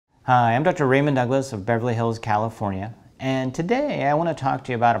Hi, I'm Dr. Raymond Douglas of Beverly Hills, California, and today I want to talk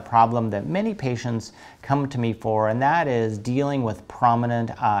to you about a problem that many patients come to me for, and that is dealing with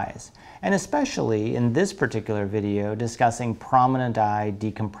prominent eyes, and especially in this particular video discussing prominent eye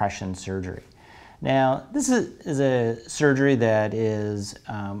decompression surgery. Now, this is a surgery that is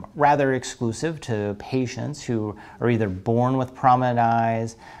rather exclusive to patients who are either born with prominent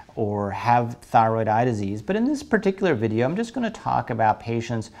eyes or have thyroid eye disease. But in this particular video, I'm just going to talk about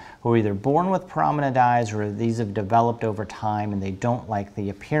patients who are either born with prominent eyes or these have developed over time and they don't like the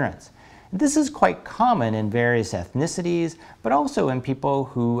appearance. This is quite common in various ethnicities, but also in people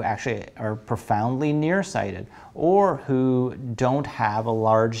who actually are profoundly nearsighted or who don't have a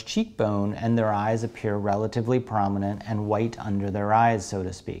large cheekbone and their eyes appear relatively prominent and white under their eyes, so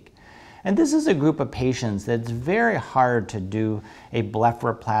to speak. And this is a group of patients that's very hard to do a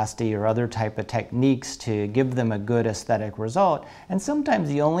blepharoplasty or other type of techniques to give them a good aesthetic result. And sometimes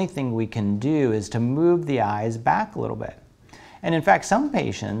the only thing we can do is to move the eyes back a little bit. And in fact, some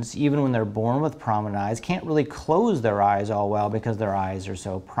patients, even when they're born with prominent eyes, can't really close their eyes all well because their eyes are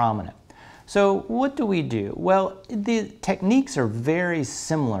so prominent. So what do we do? Well, the techniques are very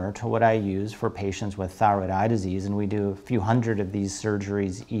similar to what I use for patients with thyroid eye disease, and we do a few hundred of these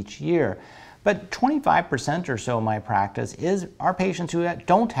surgeries each year. But 25% or so of my practice are patients who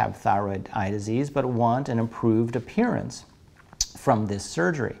don't have thyroid eye disease but want an improved appearance from this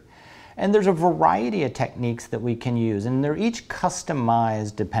surgery. And there's a variety of techniques that we can use, and they're each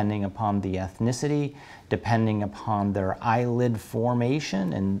customized depending upon the ethnicity, depending upon their eyelid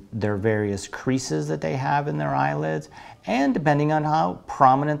formation and their various creases that they have in their eyelids, and depending on how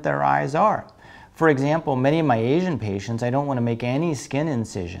prominent their eyes are. For example, many of my Asian patients, I don't want to make any skin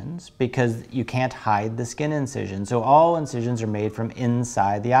incisions because you can't hide the skin incision. So all incisions are made from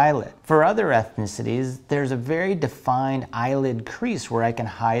inside the eyelid. For other ethnicities, there's a very defined eyelid crease where I can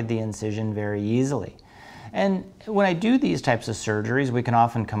hide the incision very easily. And when I do these types of surgeries, we can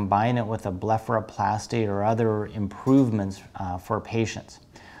often combine it with a blepharoplasty or other improvements for patients.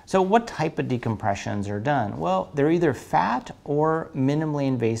 So what type of decompressions are done? Well, they're either fat or minimally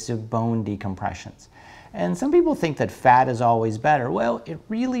invasive bone decompressions. And some people think that fat is always better. Well, it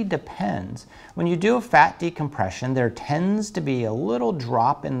really depends. When you do a fat decompression, there tends to be a little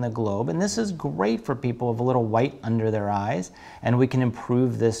drop in the globe, and this is great for people with a little white under their eyes, and we can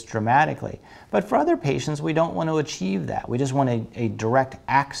improve this dramatically. But for other patients, we don't want to achieve that. We just want a direct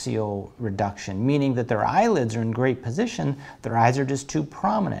axial reduction, meaning that their eyelids are in great position, their eyes are just too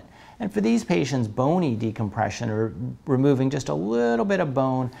prominent. And for these patients, bony decompression or removing just a little bit of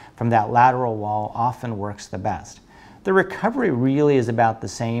bone from that lateral wall often works the best. The recovery really is about the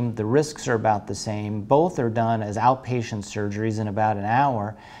same. The risks are about the same. Both are done as outpatient surgeries in about an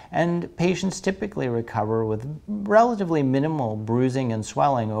hour, and patients typically recover with relatively minimal bruising and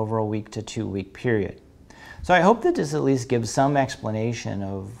swelling over a week to 2 week period. So I hope that this at least gives some explanation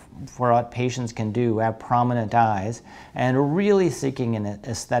of what patients can do who have prominent eyes and are really seeking an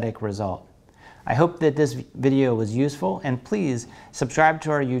aesthetic result. I hope that this video was useful, and please subscribe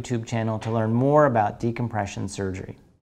to our YouTube channel to learn more about decompression surgery.